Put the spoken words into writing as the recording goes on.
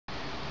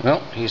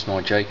Well, here's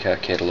my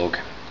Jaycar catalogue.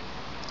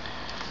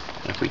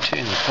 If we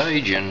turn the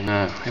page and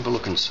have a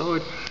look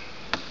inside,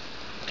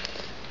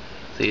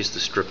 there's the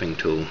stripping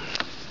tool.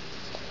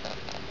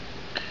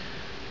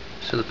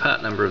 So the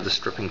part number of the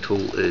stripping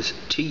tool is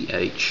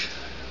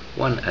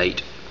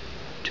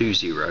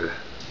TH1820.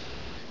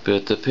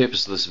 But the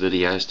purpose of this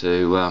video is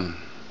to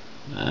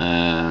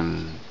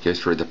go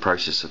through the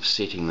process of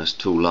setting this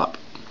tool up.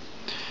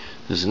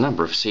 There's a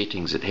number of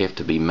settings that have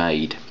to be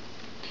made.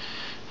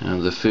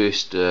 The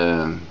first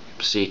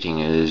setting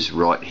is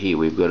right here.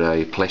 We've got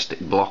a plastic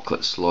block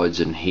that slides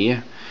in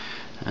here,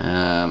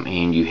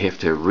 and you have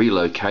to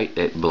relocate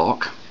that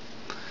block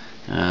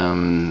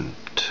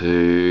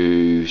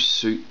to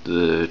suit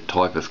the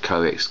type of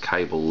coax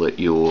cable that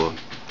you're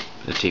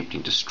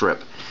attempting to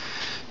strip.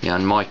 Now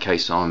in my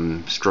case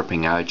I'm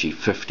stripping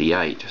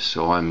RG58,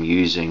 so I'm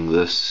using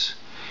this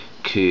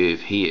curve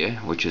here,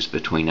 which is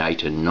between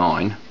 8 and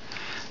 9.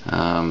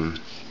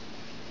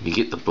 You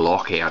get the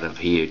block out of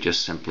here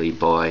just simply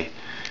by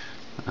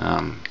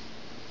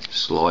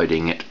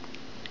sliding it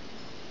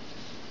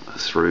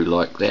through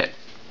like that.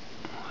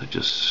 It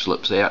just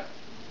slips out,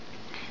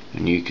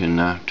 and you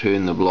can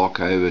turn the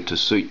block over to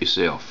suit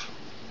yourself.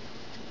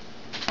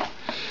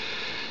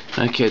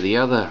 Okay, the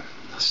other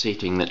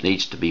setting that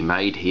needs to be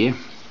made here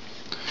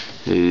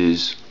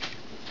is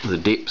the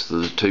depth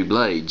of the two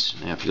blades.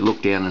 Now if you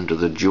look down into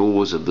the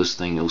jaws of this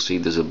thing, you'll see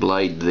there's a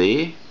blade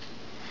there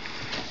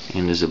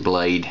and there's a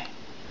blade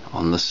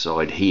on this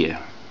side here.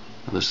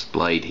 This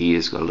blade here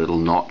has got a little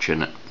notch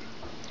in it.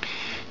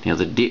 Now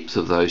the depth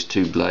of those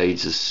two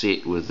blades is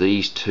set with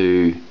these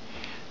two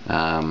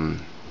Allen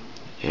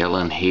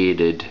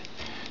headed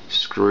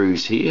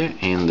screws here,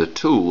 and the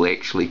tool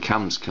actually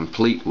comes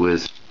complete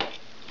with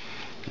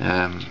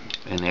an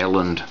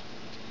Allen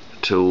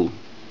tool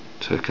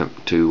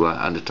to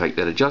undertake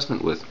that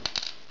adjustment with.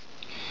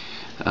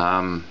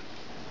 Now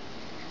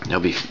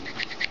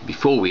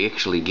before we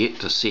actually get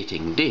to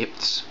setting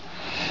depths,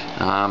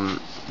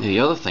 the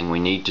other thing we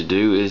need to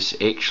do is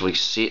actually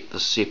set the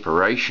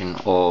separation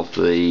of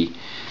the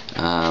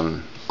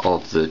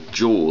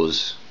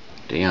jaws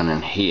down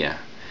in here.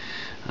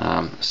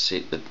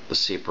 Set the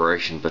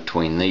separation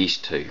between these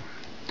two.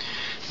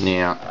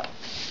 Now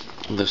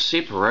the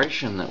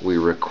separation that we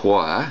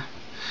require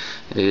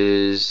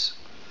is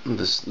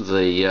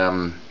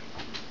the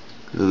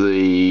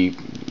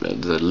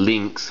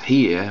length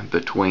here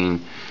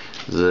between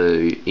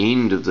the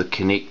end of the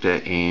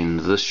connector and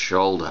this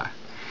shoulder,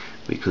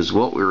 because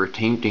what we're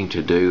attempting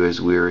to do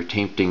is we're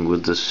attempting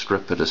with this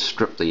stripper to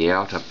strip the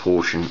outer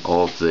portion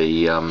of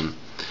the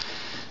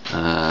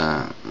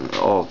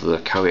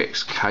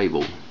coax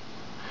cable.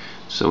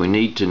 So we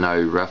need to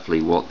know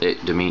roughly what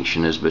that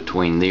dimension is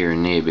between there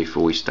and there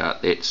before we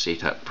start that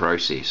setup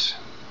process.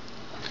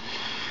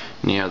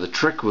 Now the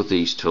trick with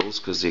these tools,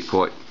 because they're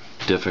quite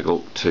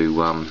difficult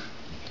to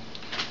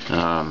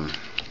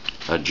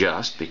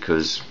adjust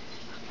because,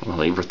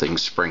 well,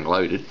 everything's spring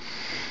loaded,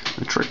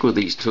 the trick with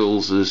these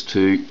tools is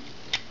to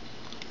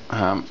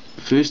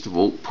first of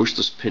all push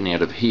this pin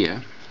out of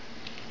here,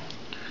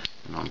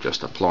 and I'm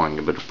just applying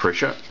a bit of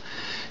pressure,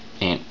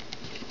 and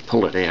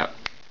pull it out,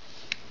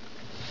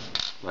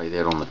 lay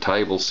that on the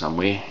table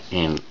somewhere,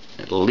 and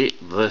let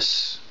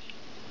this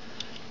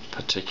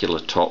particular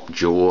top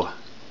jaw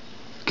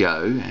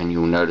go, and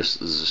you'll notice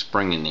there's a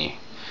spring in there,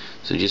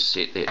 so just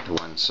set that to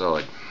one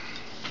side.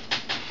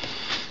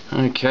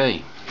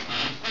 Okay,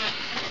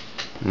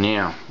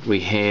 now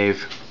we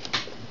have,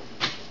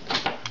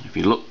 if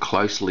you look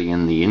closely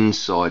in the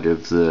inside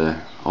of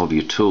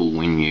your tool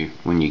when you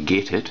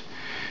get it,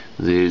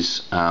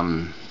 there's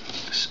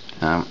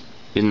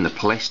in the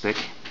plastic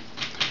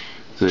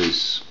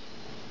there's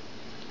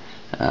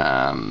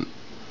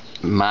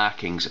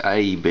markings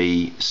A,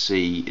 B,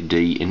 C,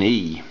 D and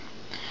E.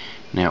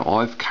 Now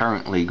I've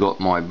currently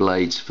got my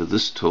blades for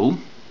this tool.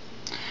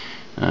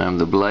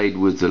 The blade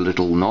with the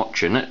little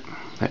notch in it,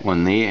 that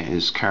one there,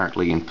 is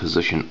currently in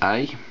position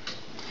A,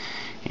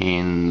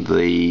 and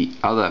the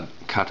other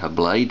cutter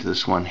blade,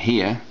 this one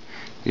here,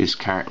 is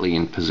currently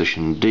in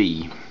position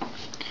D.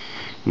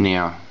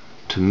 Now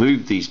to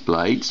move these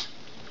blades,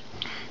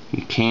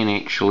 you can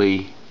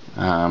actually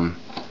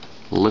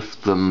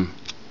lift them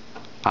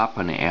up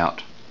and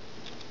out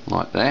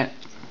like that,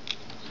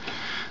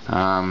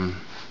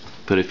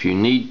 but if you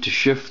need to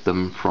shift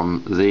them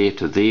from there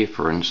to there,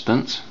 for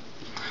instance,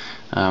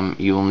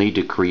 you'll need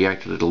to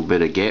create a little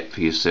bit of gap for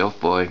yourself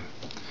by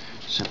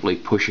simply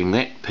pushing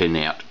that pin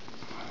out.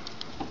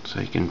 So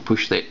you can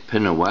push that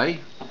pin away,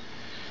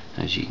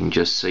 as you can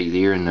just see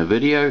there in the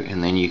video,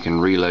 and then you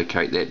can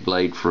relocate that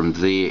blade from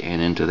there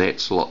and into that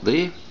slot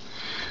there.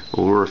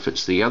 Or if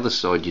it's the other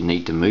side you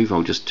need to move,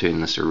 I'll just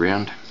turn this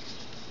around.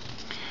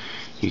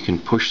 You can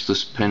push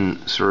this pin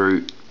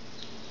through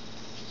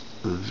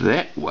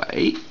that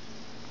way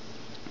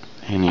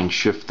and then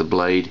shift the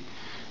blade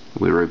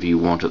wherever you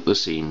want at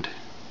this end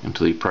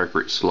into the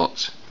appropriate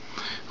slots.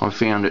 I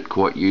found it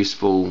quite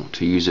useful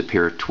to use a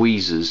pair of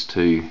tweezers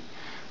to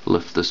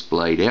lift this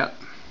blade out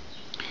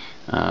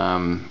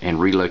and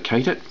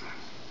relocate it.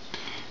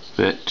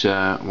 But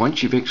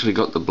once you've actually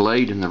got the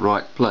blade in the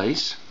right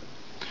place,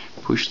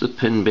 push the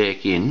pin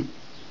back in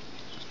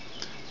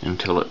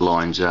until it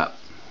lines up.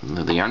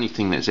 The only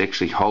thing that's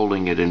actually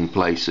holding it in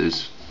place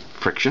is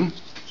friction.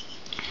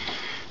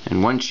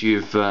 And once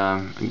you've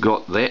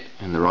got that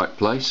in the right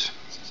place,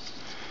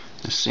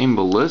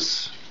 assemble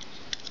this.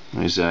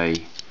 There's a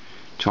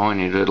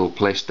tiny little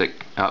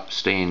plastic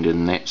upstand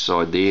in that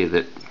side there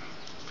that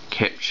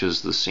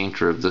captures the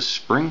center of this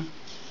spring.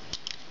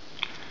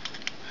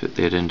 Fit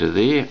that into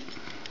there.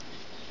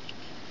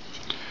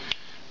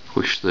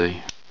 Push the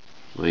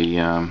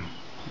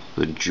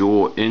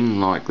jaw in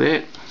like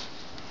that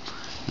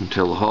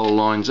until the hole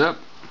lines up,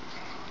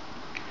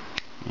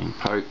 and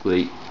poke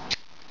the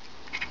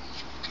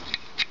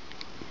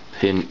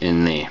pin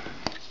in there.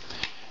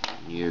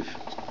 You've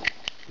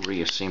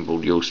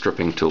reassembled your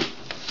stripping tool.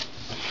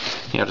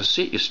 Now, to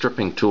set your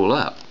stripping tool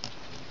up,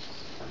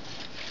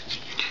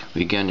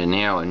 we're going to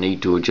now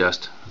need to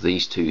adjust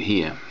these two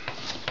here.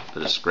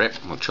 Bit of scrap,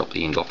 we'll chop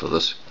the end off of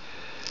this.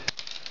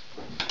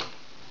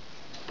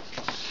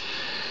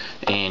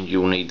 And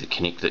you'll need the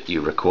connect that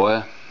you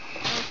require.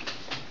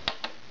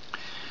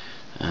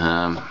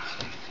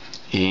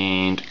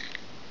 And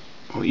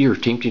what you're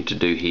attempting to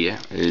do here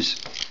is,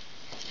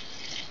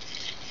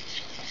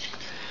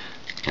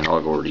 and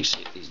I've already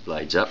set these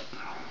blades up,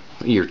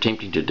 what you're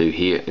attempting to do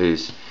here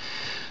is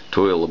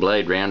toil the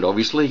blade round,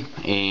 obviously,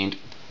 and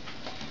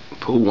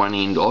pull one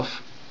end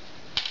off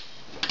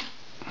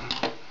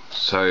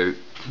so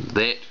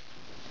that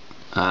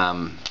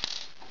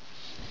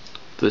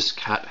this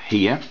cut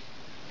here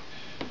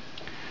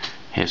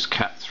has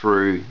cut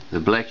through the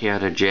black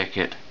outer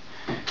jacket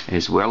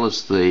as well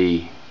as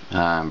the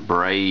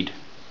braid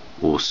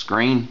or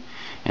screen,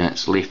 and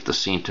it's left the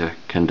center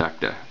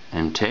conductor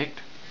intact.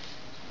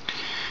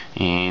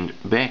 And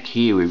back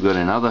here we've got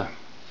another,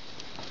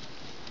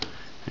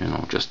 and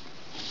I'll just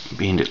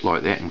bend it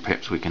like that and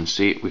perhaps we can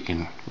see it.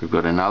 We've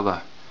got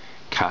another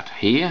cut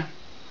here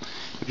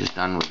which is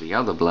done with the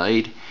other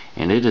blade,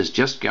 and it is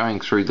just going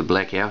through the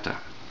black outer.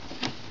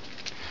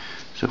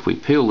 So if we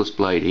peel this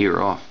blade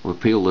here off, we'll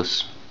peel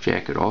this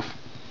jacket off,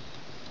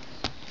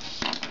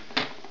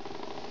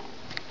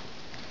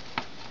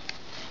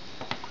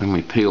 and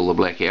we peel the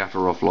black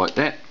outer off like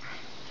that,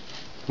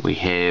 we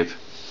have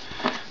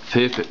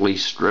perfectly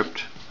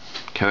stripped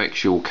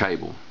coaxial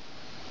cable.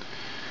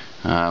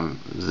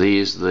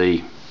 There's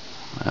the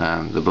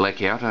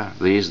black outer,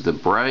 there's the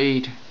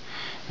braid,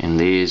 and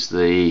there's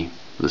the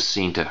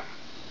center,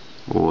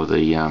 or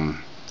the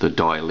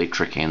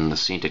dielectric and the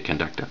center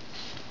conductor.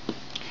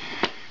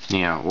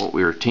 Now, what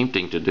we're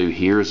attempting to do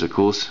here is, of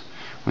course,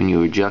 when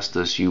you adjust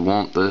this, you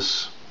want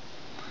this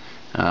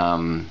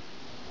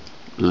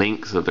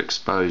length of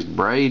exposed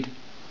braid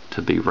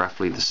to be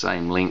roughly the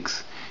same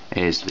length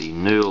as the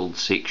knurled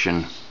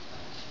section.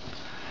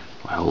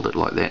 I hold it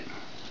like that.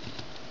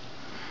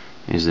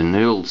 Is the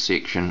knurled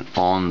section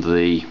on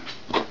this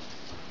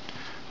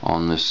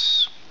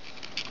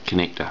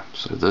connector.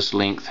 So this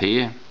length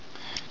here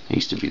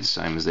needs to be the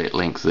same as that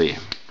length there.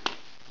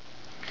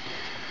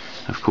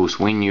 Of course,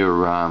 when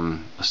you're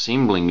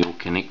assembling your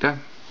connector,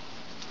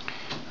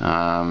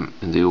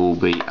 there will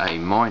be a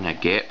minor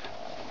gap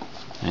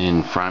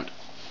in front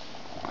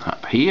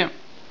up here.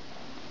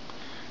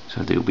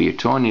 So there will be a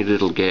tiny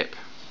little gap,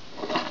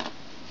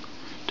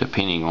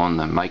 depending on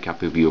the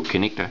makeup of your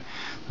connector.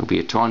 There will be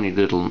a tiny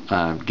little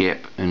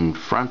gap in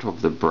front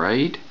of the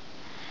braid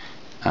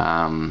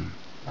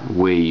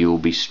where you'll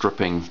be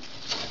stripping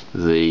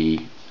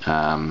the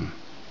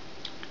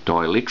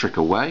dielectric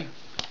away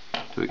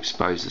to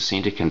expose the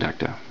center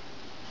conductor.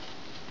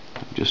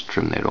 Just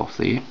trim that off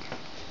there.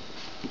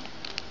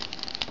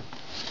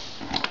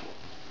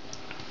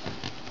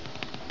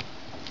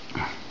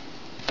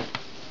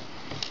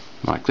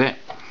 Like that.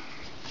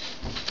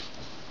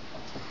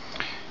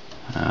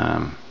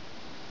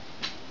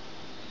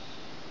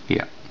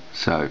 Yeah,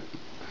 so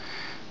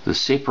the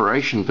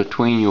separation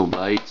between your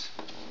blades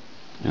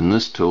in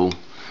this tool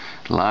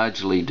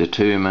largely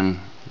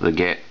determine the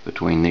gap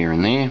between there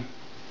and there,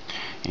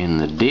 and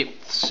the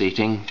depth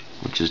setting,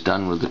 which is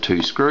done with the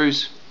two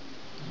screws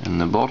in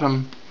the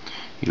bottom,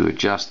 you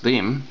adjust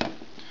them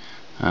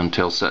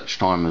until such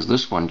time as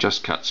this one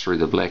just cuts through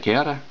the black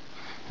outer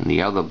and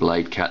the other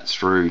blade cuts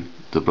through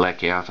the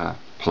black outer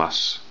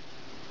plus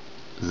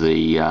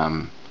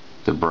the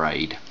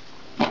braid.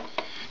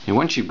 Now,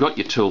 once you've got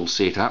your tool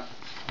set up,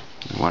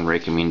 one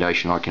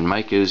recommendation I can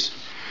make is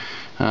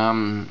put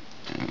a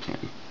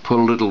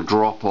little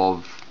drop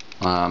of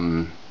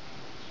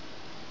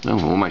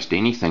almost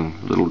anything,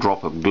 a little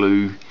drop of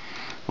glue,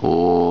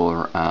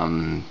 or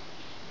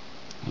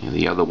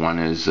the other one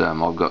is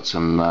I've got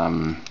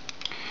some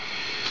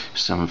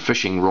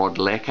fishing rod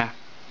lacquer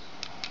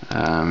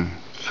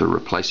for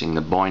replacing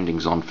the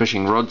bindings on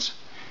fishing rods.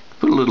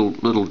 Put a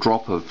little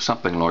drop of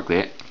something like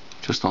that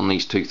just on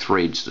these two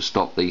threads to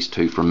stop these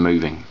two from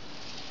moving,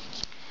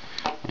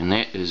 and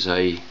that is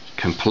a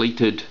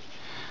completed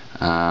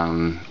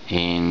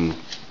and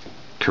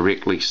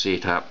correctly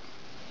set up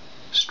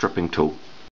stripping tool.